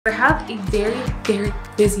I have a very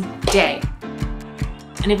busy day.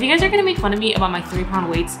 And if you guys are gonna make fun of me about my 3-pound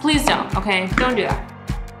weights, please don't, okay? Don't do that.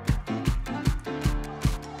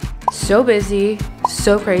 So busy,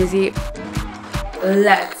 so crazy.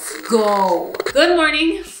 Let's go. Good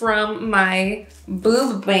morning from my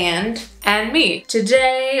boob band and me.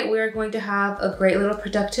 Today, we are going to have a great little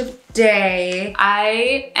productive day.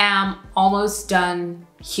 I am almost done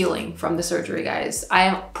healing from the surgery, guys. I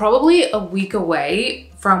am probably a week away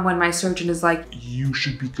from when my surgeon is like, you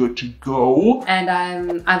should be good to go. And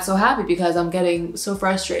I'm so happy because I'm getting so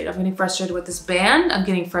frustrated. I'm getting frustrated with this band. I'm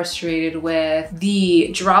getting frustrated with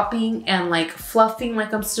the dropping and like fluffing.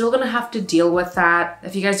 Like I'm still gonna have to deal with that.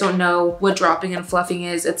 If you guys don't know what dropping and fluffing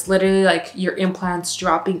is, it's literally like your implants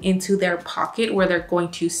dropping into their pocket where they're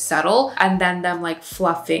going to settle, and then them like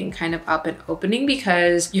fluffing kind of up and opening,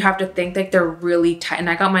 because you have to think like they're really tight.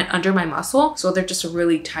 And I got mine under my muscle, so they're just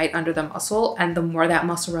really tight under the muscle. And the more that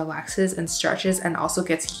muscle relaxes and stretches and also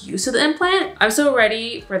gets used to the implant, I'm so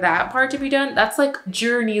ready for that part to be done. That's like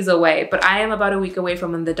journeys away, but I am about a week away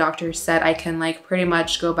from when the doctor said I can like pretty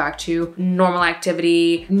much go back to normal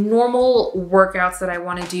activity, normal workouts that I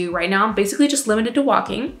want to do. Right now I'm basically just limited to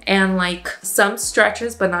walking and like some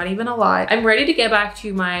stretches, but not even a lot. I'm ready to get back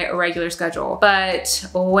to my regular schedule, but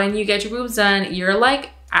when you get your boobs done, you're like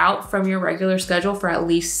out from your regular schedule for at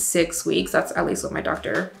least 6 weeks. That's at least what my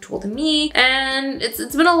doctor told me. And it's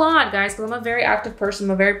been a lot, guys, because I'm a very active person.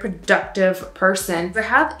 I'm a very productive person. I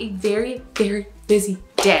have a very busy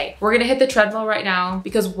day. We're gonna hit the treadmill right now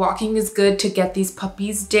because walking is good to get these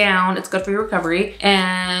puppies down. It's good for your recovery.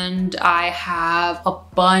 And I have a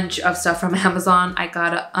bunch of stuff from Amazon I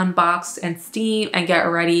gotta unbox and steam and get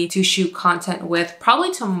ready to shoot content with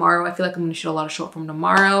probably tomorrow. I feel like I'm gonna shoot a lot of short from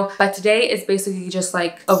tomorrow, but today is basically just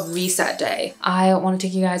like a reset day. I want to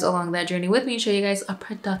take you guys along that journey with me and show you guys a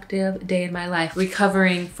productive day in my life,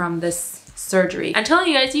 recovering from this surgery. I'm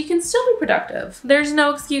telling you guys, you can still be productive. There's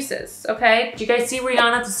no excuses, okay? Did you guys see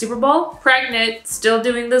Rihanna at the Super Bowl? Pregnant, still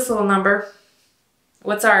doing this little number.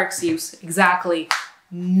 What's our excuse? Exactly.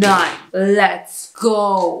 None. Let's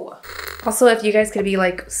go. Also, if you guys could be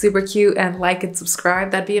like super cute and like and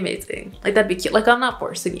subscribe, that'd be amazing. Like that'd be cute. Like I'm not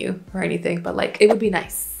forcing you or anything, but like it would be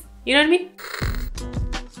nice. You know what I mean?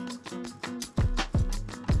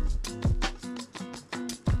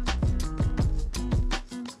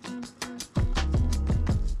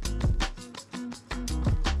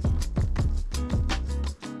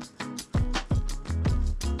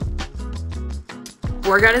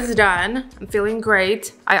 Workout is done. I'm feeling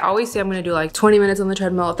great. I always say I'm gonna do like 20 minutes on the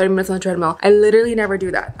treadmill, 30 minutes on the treadmill. I literally never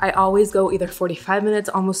do that. I always go either 45 minutes,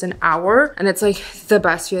 almost an hour, and it's like the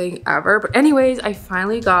best feeling ever. But anyways, I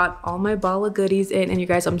finally got all my Bala goodies in, and you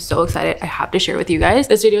guys, I'm so excited. I have to share with you guys.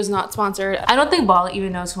 This video is not sponsored. I don't think Bala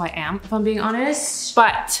even knows who I am, if I'm being honest,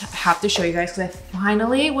 but I have to show you guys because I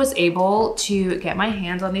finally was able to get my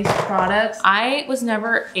hands on these products. I was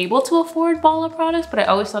never able to afford Bala products, but I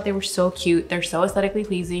always thought they were so cute. They're so aesthetically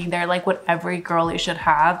pleasing. They're like what every girly should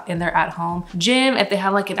have in their at-home gym. If they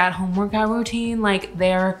have like an at-home workout routine, like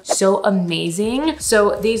they're so amazing.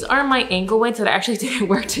 So these are my ankle weights that I actually didn't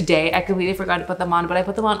wear today. I completely forgot to put them on, but I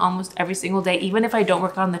put them on almost every single day. Even if I don't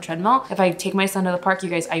work out on the treadmill, if I take my son to the park, you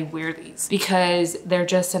guys, I wear these because they're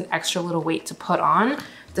just an extra little weight to put on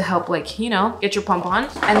to help, like, you know, get your pump on.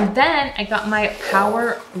 And then I got my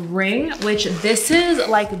power ring, which this is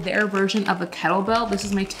like their version of a kettlebell. This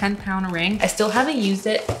is my 10-pound ring. I still haven't used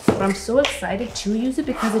it, but I'm so excited to use it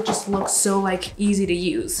because it just looks so like easy to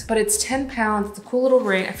use. But it's 10 pounds, it's a cool little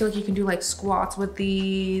ring. I feel like you can do like squats with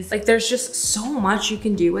these. Like there's just so much you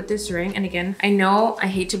can do with this ring. And again, I know I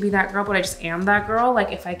hate to be that girl, but I just am that girl.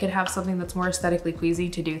 Like if I could have something that's more aesthetically pleasing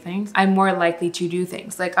to do things, I'm more likely to do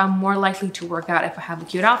things. Like I'm more likely to work out if I have a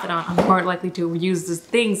cute outfit on. I'm more likely to use these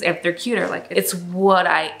things if they're cuter. Like it's what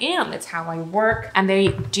I am, it's how I work. And they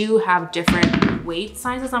do have different weight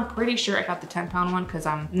sizes. I'm pretty sure I got the 10-pound one because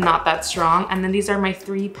I'm not that strong. And then these are my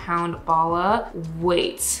 3-pound Bala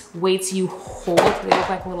weights you hold. They look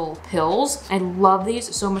like little pills. I love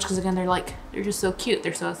these so much because again, they're just so cute.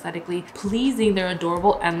 They're so aesthetically pleasing. They're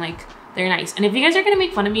adorable and like they're nice. And if you guys are gonna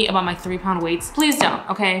make fun of me about my 3-pound weights, please don't,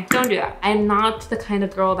 okay? Don't do that. I'm not the kind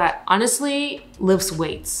of girl that honestly lifts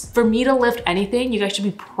weights. For me to lift anything, you guys should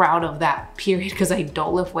be proud of that, period, because I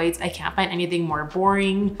don't lift weights. I can't find anything more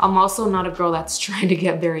boring. I'm also not a girl that's trying to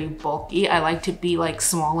get very bulky. I like to be like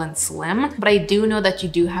small and slim, but I do know that you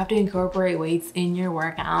do have to incorporate weights in your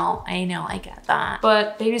workout. I know, I get that.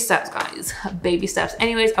 But baby steps, guys, baby steps.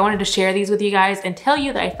 Anyways, I wanted to share these with you guys and tell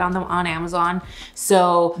you that I found them on Amazon.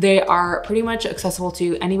 So they are are pretty much accessible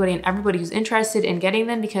to anybody and everybody who's interested in getting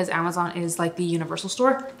them, because Amazon is like the universal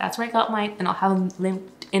store. That's where I got mine, and I'll have them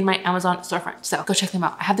linked in my Amazon storefront. So go check them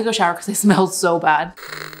out. I have to go shower because they smell so bad.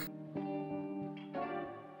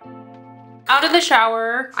 Out of the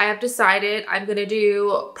shower, I have decided I'm gonna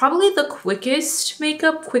do probably the quickest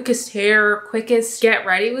makeup, quickest hair, quickest get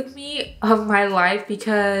ready with me of my life,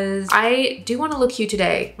 because I do want to look cute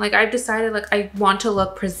today. Like, I've decided like I want to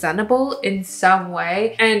look presentable in some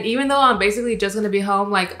way. And even though I'm basically just gonna be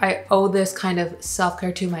home, like I owe this kind of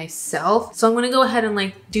self-care to myself. So I'm gonna go ahead and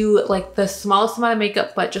like do like the smallest amount of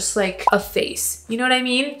makeup, but just like a face. You know what I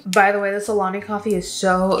mean? By the way, this Alani coffee is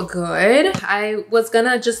so good. I was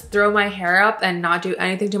gonna just throw my hair up and not do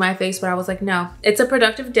anything to my face, but I was like, no, it's a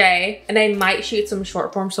productive day and I might shoot some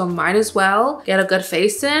short form, so might as well get a good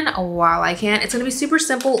face in while I can. It's gonna be super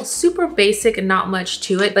simple, super basic, and not much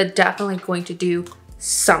to it, but definitely going to do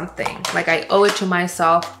something. Like, I owe it to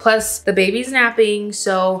myself. Plus the baby's napping,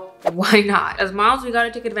 so why not? As moms, we gotta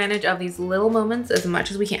take advantage of these little moments as much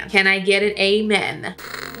as we can. Can I get an amen?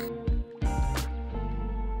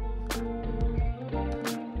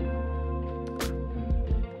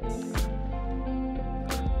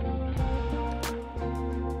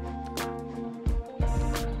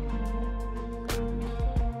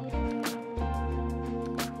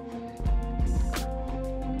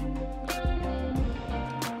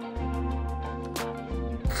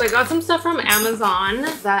 So I got some stuff from Amazon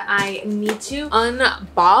that I need to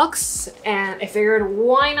unbox, and I figured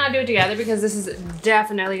why not do it together, because this is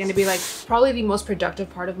definitely going to be like probably the most productive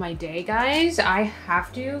part of my day, guys. I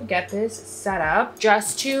have to get this set up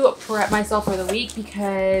just to prep myself for the week,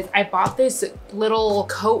 because I bought this little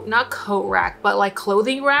not coat rack, but like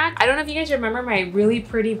clothing rack. I don't know if you guys remember my really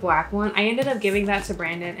pretty black one. I ended up giving that to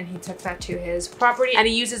Brandon and he took that to his property and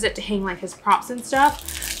he uses it to hang like his props and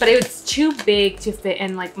stuff, but it was too big to fit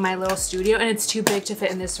in like my little studio, and it's too big to fit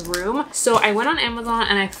in this room. So I went on Amazon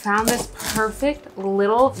and I found this perfect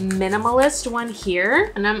little minimalist one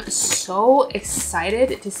here, and I'm so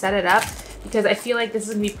excited to set it up, because I feel like this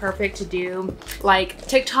is gonna be perfect to do like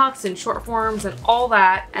TikToks and short forms and all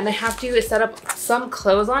that. And I have to set up some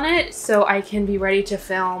clothes on it so I can be ready to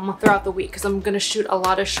film throughout the week, because I'm gonna shoot a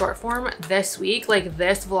lot of short form this week. Like,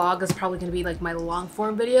 this vlog is probably gonna be like my long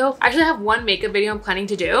form video. I actually have one makeup video I'm planning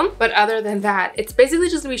to do, but other than that, it's basically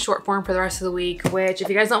just gonna be short form for the rest of the week, which if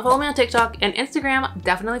you guys don't follow me on TikTok and Instagram,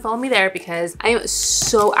 definitely follow me there, because I am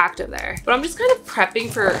so active there. But I'm just kind of prepping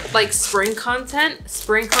for like spring content.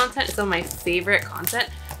 Spring content is some of my favorite content,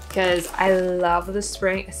 because I love the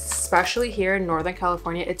spring, especially here in Northern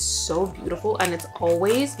California. It's so beautiful and it's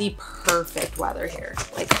always the perfect weather here.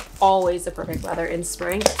 Like, always the perfect weather in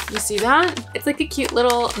spring. You see that? It's like a cute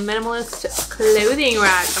little minimalist clothing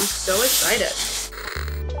rack. I'm so excited.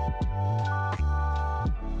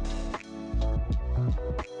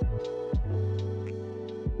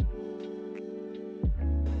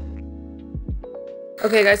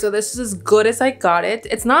 Okay guys, so this is as good as I got it.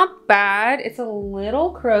 It's not bad. It's a little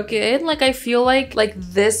crooked. Like, I feel like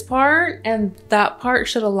this part and that part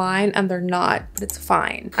should align and they're not, but it's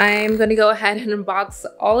fine. I'm gonna go ahead and unbox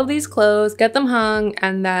all of these clothes, get them hung,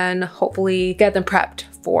 and then hopefully get them prepped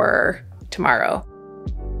for tomorrow.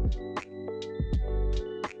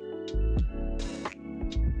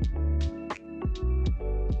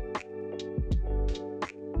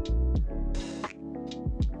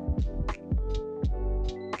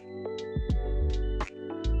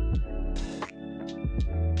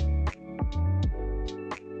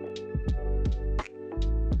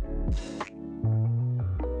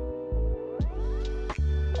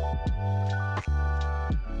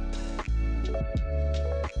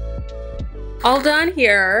 All done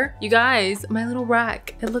here. You guys, my little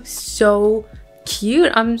rack, it looks so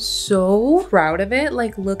cute. I'm so proud of it.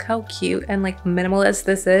 Like, look how cute and like minimalist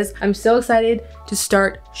this is. I'm so excited to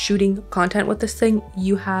start shooting content with this thing.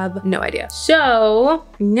 You have no idea. So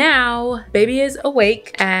now baby is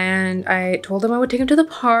awake and I told him I would take him to the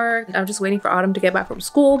park. I'm just waiting for Autumn to get back from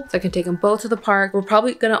school so I can take them both to the park. We're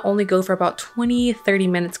probably gonna only go for about 20-30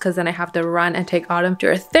 minutes, because then I have to run and take Autumn to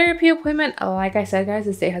her therapy appointment. Like I said, guys,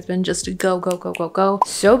 this day has been just go, go, go, go, go.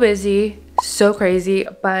 So busy, so crazy,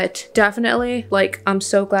 but definitely, like, I'm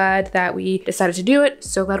so glad that we decided to do it.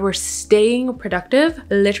 So glad we're staying productive.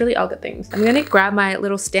 Literally all good things. I'm gonna grab my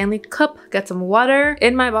little Stanley cup, get some water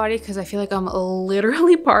in my body, because I feel like I'm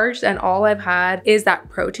literally parched and all I've had is that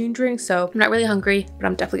protein drink. So I'm not really hungry, but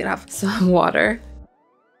I'm definitely gonna have some water.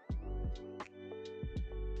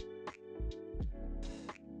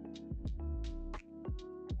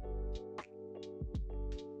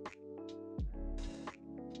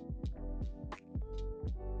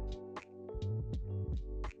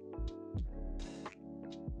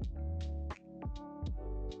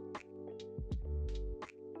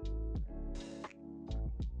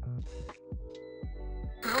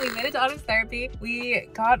 We made it to Autumn's therapy. We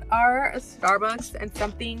got our Starbucks and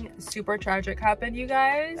something super tragic happened, you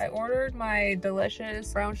guys. I ordered my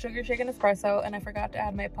delicious brown sugar shaken espresso and I forgot to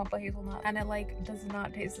add my pump of hazelnut, and it like does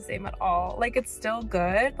not taste the same at all. Like, it's still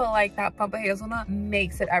good, but like that pump of hazelnut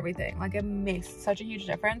makes it everything. Like, it makes such a huge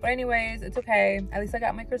difference. But anyways, it's okay. At least I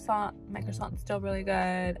got my croissant. My croissant's still really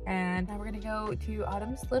good. And now we're gonna go to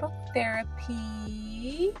Autumn's little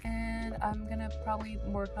therapy, and I'm gonna probably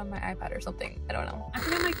work on my iPad or something. I don't know. I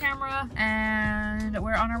forgot my camera, and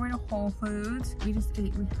we're on our way to Whole Foods. We just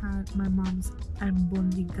ate. We had my mom's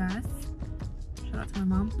albóndigas. Shout out to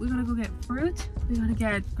my mom. We gotta go get fruit. We gotta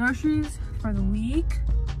get groceries for the week.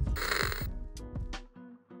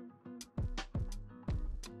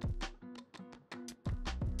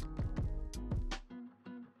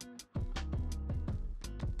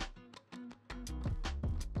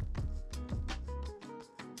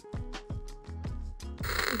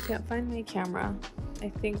 I can't find my camera. I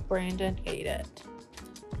think Brandon ate it.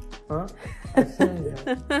 Huh? I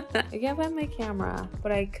can't find my camera,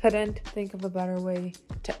 but I couldn't think of a better way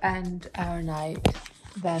to end our night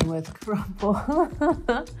than with crumble.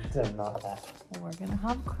 Did not that. We're gonna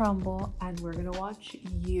have crumble and we're gonna watch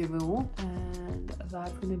you, and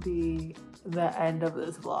that's gonna be the end of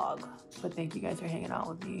this vlog. But thank you guys for hanging out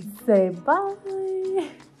with me. Say bye.